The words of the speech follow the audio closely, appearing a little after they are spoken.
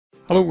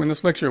Hello, in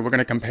this lecture we're going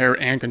to compare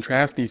and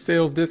contrast the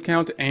sales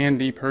discount and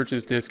the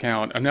purchase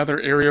discount, another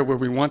area where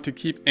we want to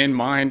keep in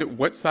mind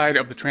what side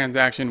of the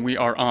transaction we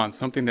are on,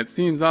 something that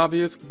seems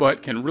obvious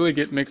but can really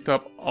get mixed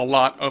up a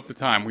lot of the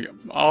time. We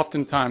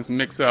oftentimes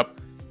mix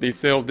up the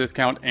sales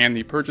discount and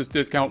the purchase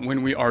discount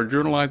when we are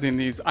journalizing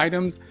these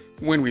items.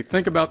 When we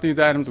think about these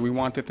items, we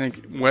want to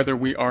think whether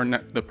we are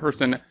the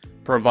person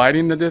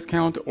providing the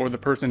discount or the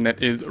person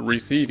that is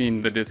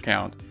receiving the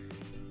discount.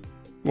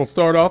 We'll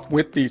start off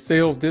with the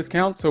sales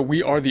discount. So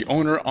we are the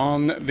owner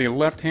on the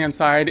left-hand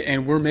side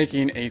and we're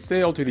making a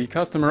sale to the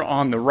customer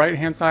on the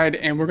right-hand side,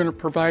 and we're going to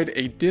provide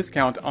a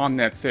discount on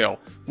that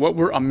sale. What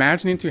we're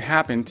imagining to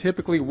happen,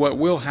 typically what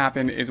will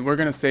happen is we're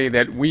going to say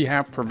that we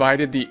have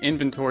provided the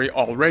inventory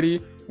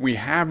already, we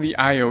have the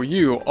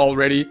IOU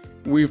already,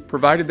 we've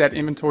provided that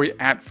inventory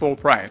at full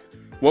price.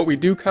 What we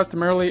do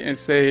customarily is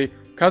say,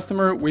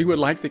 customer, we would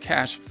like the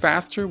cash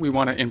faster, we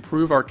want to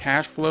improve our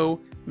cash flow.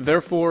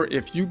 Therefore,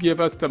 if you give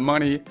us the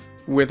money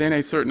within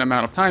a certain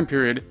amount of time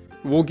period,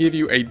 we'll give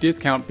you a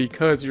discount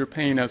because you're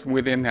paying us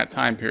within that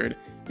time period.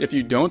 If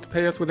you don't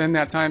pay us within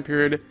that time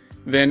period,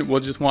 then we'll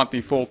just want the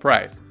full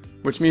price.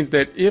 Which means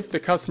that if the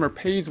customer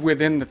pays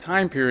within the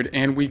time period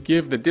and we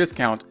give the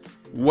discount,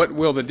 what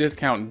will the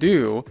discount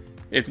do?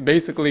 It's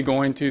basically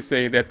going to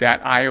say that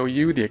that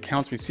IOU, the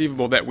accounts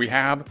receivable that we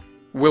have,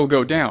 will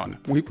go down.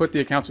 We put the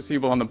accounts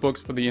receivable on the books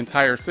for the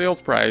entire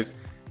sales price.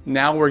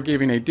 Now we're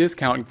giving a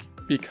discount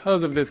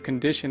because of this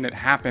condition that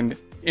happened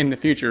in the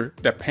future,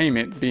 the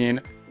payment being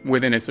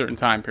within a certain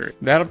time period.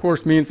 That of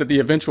course means that the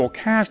eventual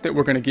cash that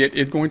we're going to get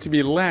is going to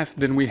be less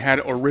than we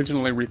had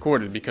originally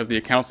recorded, because the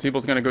accounts receivable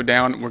is going to go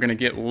down, we're going to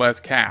get less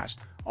cash.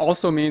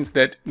 Also means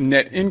that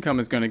net income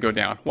is going to go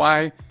down.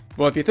 Why?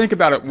 Well, if you think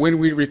about it, when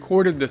we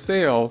recorded the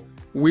sale,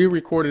 we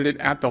recorded it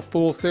at the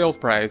full sales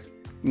price.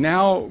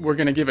 Now we're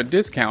going to give a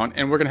discount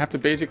and we're going to have to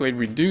basically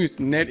reduce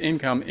net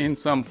income in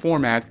some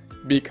format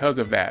because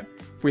of that.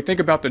 If we think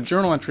about the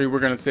journal entry, we're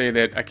going to say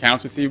that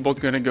accounts receivable is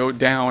going to go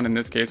down. In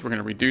this case, we're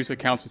going to reduce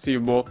accounts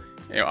receivable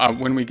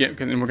when we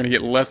get, and we're going to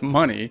get less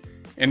money.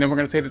 And then we're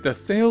going to say that the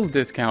sales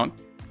discount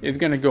is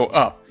going to go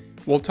up.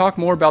 We'll talk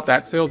more about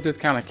that sales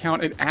discount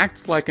account. It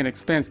acts like an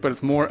expense, but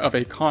it's more of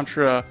a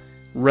contra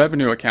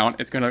revenue account.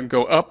 It's going to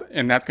go up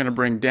and that's going to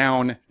bring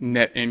down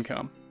net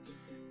income.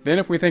 Then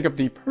if we think of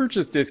the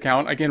purchase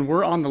discount, again,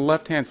 we're on the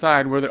left-hand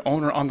side, we're the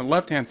owner on the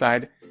left-hand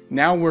side.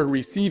 Now we're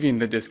receiving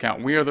the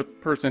discount. We are the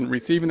person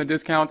receiving the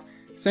discount.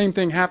 Same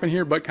thing happened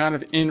here, but kind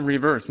of in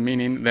reverse,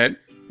 meaning that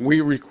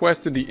we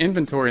requested the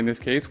inventory in this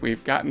case.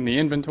 We've gotten the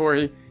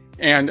inventory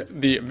and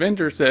the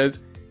vendor says,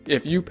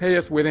 if you pay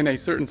us within a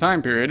certain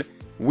time period,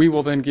 we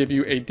will then give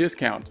you a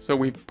discount. So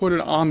we've put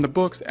it on the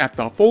books at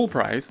the full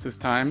price this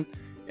time.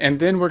 And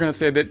then we're going to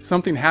say that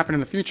something happened in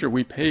the future.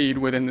 We paid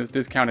within this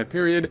discounted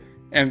period,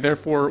 and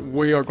therefore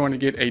we are going to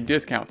get a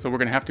discount. So we're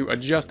going to have to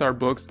adjust our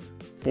books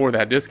for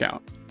that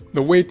discount.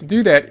 The way to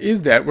do that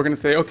is that we're going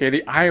to say, okay,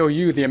 the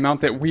IOU, the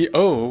amount that we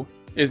owe,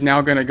 is now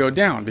going to go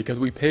down because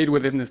we paid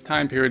within this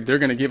time period. They're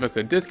going to give us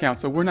a discount,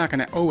 so we're not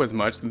going to owe as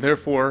much.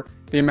 Therefore,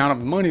 the amount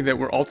of money that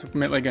we're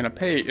ultimately going to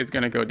pay is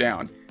going to go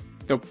down.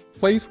 The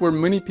place where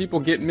many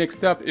people get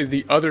mixed up is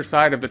the other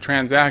side of the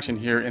transaction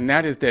here, and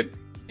that is that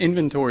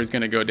inventory is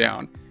going to go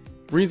down.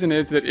 Reason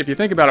is that if you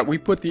think about it, we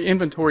put the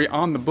inventory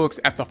on the books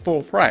at the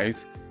full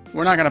price.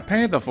 We're not going to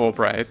pay the full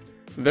price.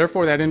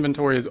 Therefore, that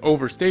inventory is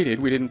overstated.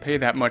 We didn't pay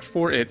that much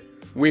for it.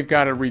 We've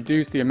got to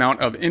reduce the amount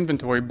of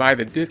inventory by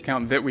the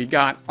discount that we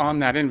got on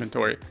that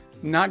inventory.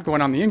 Not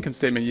going on the income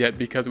statement yet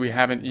because we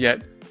haven't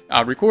yet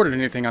recorded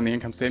anything on the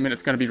income statement.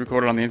 It's going to be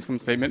recorded on the income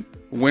statement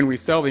when we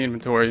sell the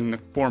inventory in the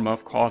form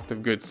of cost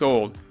of goods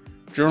sold.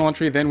 Journal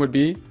entry then would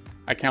be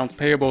accounts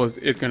payable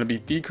is going to be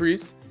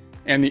decreased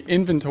and the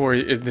inventory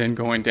is then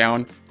going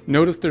down.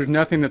 Notice there's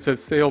nothing that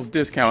says sales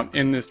discount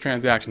in this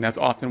transaction. That's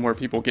often where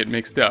people get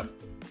mixed up.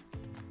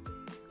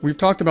 We've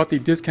talked about the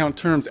discount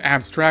terms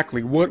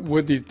abstractly. What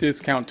would these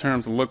discount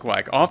terms look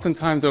like?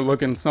 Oftentimes they're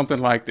looking something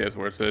like this,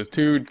 where it says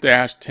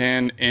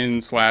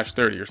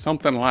 2-10N/30 or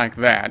something like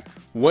that.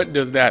 What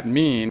does that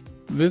mean?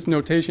 This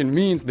notation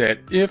means that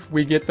if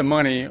we get the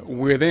money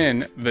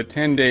within the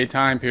 10-day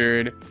time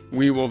period,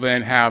 we will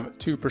then have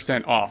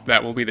 2% off.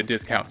 That will be the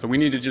discount. So we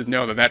need to just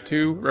know that that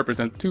 2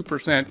 represents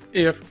 2%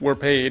 if we're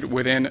paid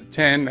within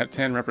 10. That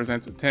 10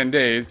 represents 10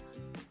 days.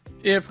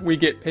 If we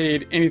get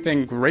paid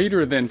anything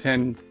greater than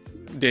 10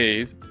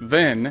 days,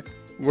 then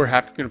we're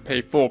having to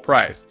pay full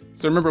price.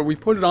 So remember, we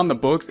put it on the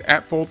books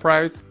at full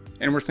price,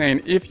 and we're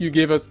saying if you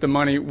give us the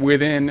money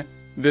within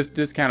this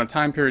discounted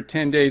time period,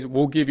 10 days,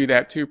 we'll give you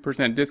that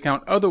 2%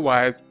 discount.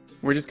 Otherwise,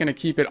 we're just going to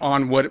keep it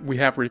on what we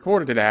have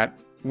recorded it at,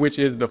 which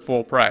is the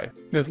full price.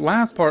 This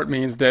last part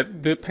means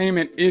that the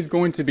payment is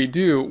going to be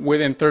due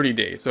within 30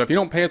 days. So if you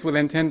don't pay us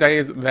within 10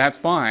 days, that's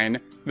fine.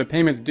 The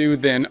payment's due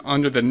then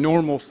under the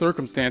normal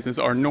circumstances,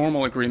 our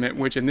normal agreement,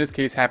 which in this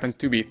case happens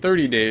to be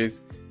 30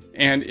 days.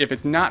 And if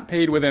it's not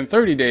paid within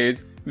 30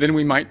 days, then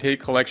we might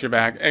take collective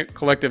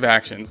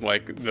actions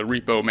like the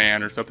repo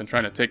man or something,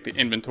 trying to take the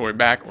inventory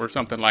back or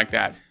something like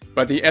that.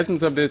 But the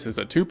essence of this is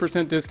a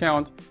 2%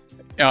 discount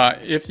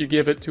if you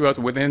give it to us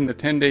within the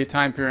 10-day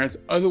time period.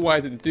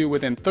 Otherwise, it's due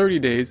within 30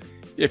 days.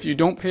 If you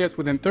don't pay us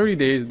within 30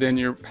 days, then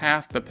you're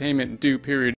past the payment due period.